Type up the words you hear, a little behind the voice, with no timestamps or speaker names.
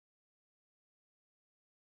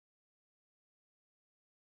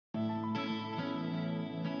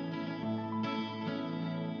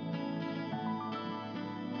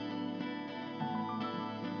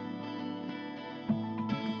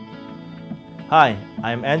Hi,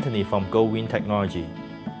 I'm Anthony from GoWin Technology.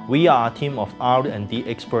 We are a team of R&D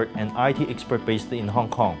expert and IT expert based in Hong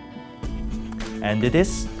Kong. And it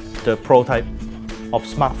is the prototype of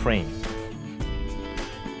Smart Frame.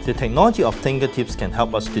 The technology of fingertips can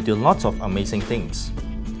help us to do lots of amazing things.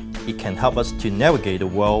 It can help us to navigate the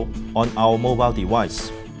world on our mobile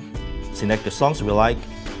device, select the songs we like,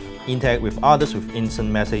 interact with others with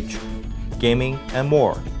instant message, gaming, and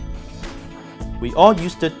more. We all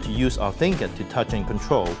used it to use our finger to touch and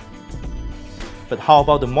control. But how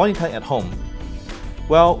about the monitor at home?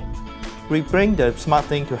 Well, we bring the Smart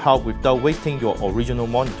Frame to help without wasting your original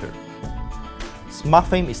monitor. Smart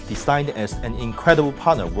Frame is designed as an incredible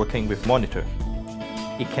partner working with Monitor.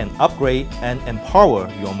 It can upgrade and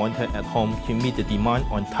empower your monitor at home to meet the demand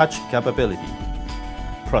on touch capability.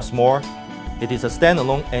 Plus more, it is a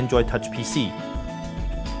standalone Android Touch PC.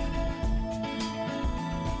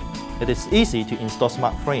 It is easy to install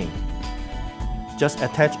Smart Frame. Just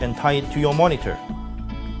attach and tie it to your monitor.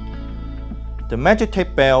 The magic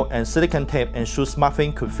tape belt and silicone tape ensure Smart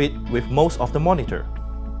Frame could fit with most of the monitor.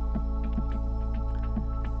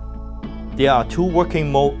 There are two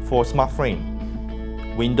working modes for Smart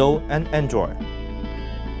Frame, Windows and Android.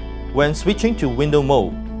 When switching to Windows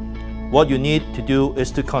mode, what you need to do is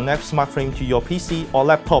to connect Smart Frame to your PC or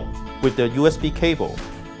laptop with the USB cable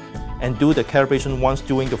and do the calibration once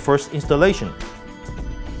during the first installation.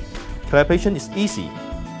 Calibration is easy.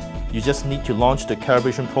 You just need to launch the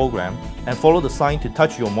calibration program and follow the sign to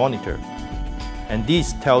touch your monitor. And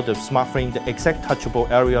these tell the Smart Frame the exact touchable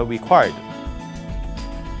area required.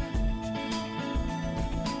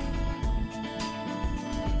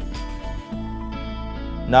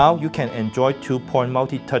 Now you can enjoy two-point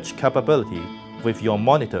multi-touch capability with your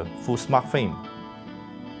monitor through Smart Frame.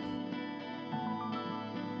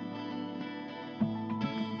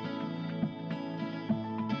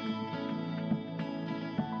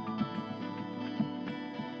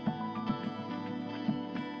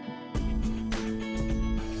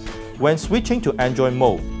 When switching to Android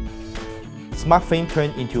mode, Smart Frame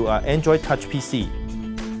turns into an Android Touch PC.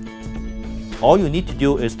 All you need to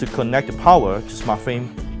do is to connect the power to Smart Frame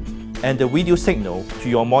and the video signal to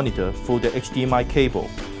your monitor through the HDMI cable.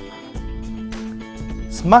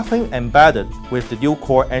 Smart Frame embedded with the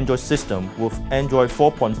dual-core Android system with Android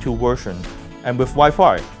 4.2 version and with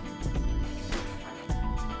Wi-Fi.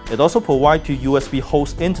 It also provides a USB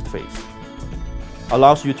host interface,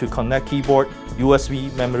 allows you to connect keyboard,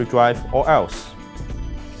 USB memory drive, or else.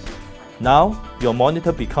 Now, your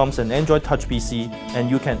monitor becomes an Android Touch PC and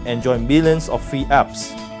you can enjoy millions of free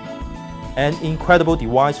apps. An incredible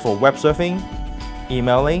device for web surfing,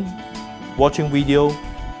 emailing, watching video,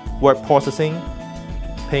 word processing,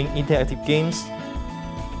 playing interactive games,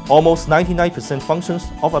 almost 99% functions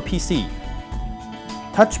of a PC.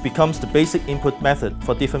 Touch becomes the basic input method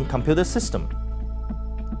for different computer systems.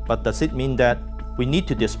 But does it mean that we need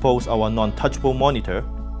to dispose our non-touchable monitor?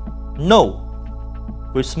 No!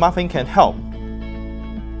 With Smart Frame can help.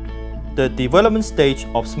 The development stage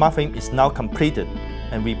of Smart Frame is now completed,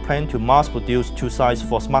 and we plan to mass produce two sizes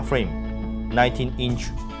for Smart Frame, 19-inch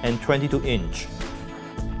and 22-inch.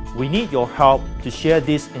 We need your help to share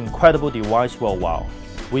this incredible device worldwide.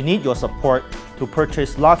 We need your support to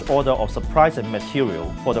purchase large order of supplies and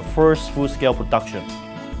material for the first full-scale production.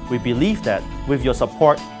 We believe that with your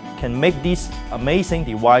support, can make this amazing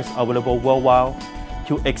device available worldwide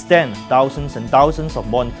to extend thousands and thousands of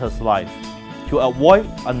monitors' life, to avoid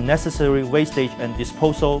unnecessary wastage and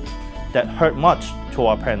disposal that hurt much to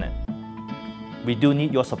our planet. We do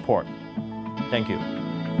need your support. Thank you.